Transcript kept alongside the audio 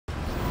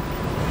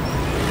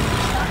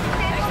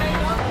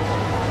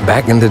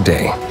Back in the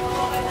day,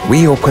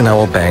 we opened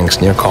our banks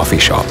near coffee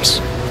shops,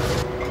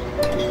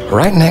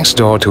 right next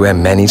door to where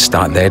many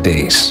start their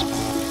days.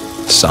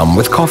 Some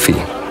with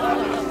coffee,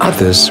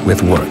 others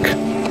with work.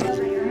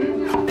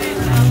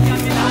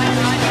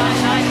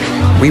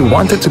 We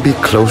wanted to be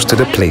close to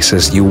the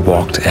places you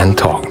walked and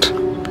talked,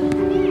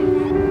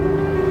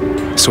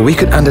 so we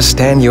could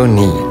understand your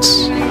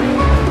needs.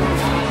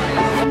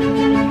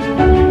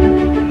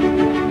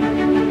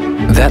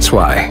 That's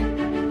why,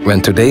 when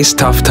today's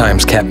tough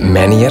times kept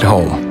many at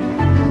home,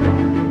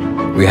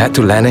 we had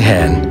to lend a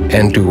hand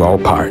and do our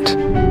part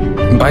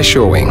by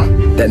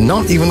showing that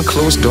not even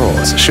closed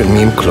doors should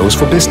mean closed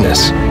for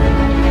business,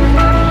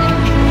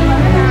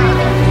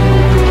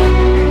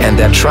 and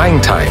that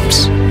trying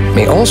times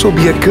may also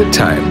be a good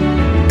time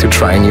to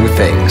try new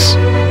things.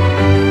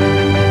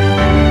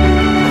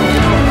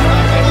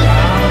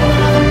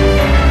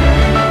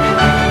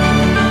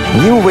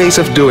 New ways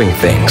of doing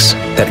things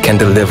that can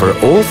deliver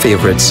old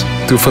favorites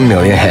to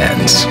familiar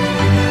hands,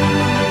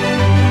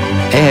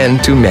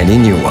 and to many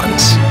new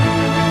ones.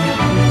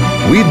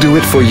 We do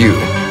it for you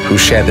who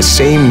share the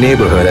same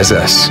neighborhood as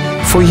us,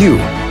 for you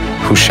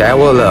who share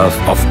our love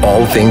of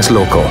all things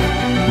local,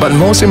 but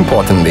most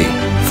importantly,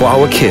 for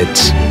our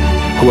kids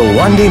who will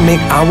one day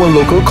make our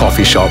local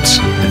coffee shops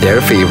their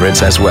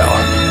favorites as well.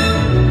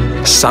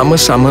 Summer,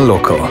 summer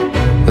local.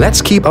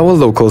 Let's keep our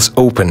locals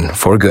open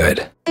for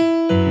good.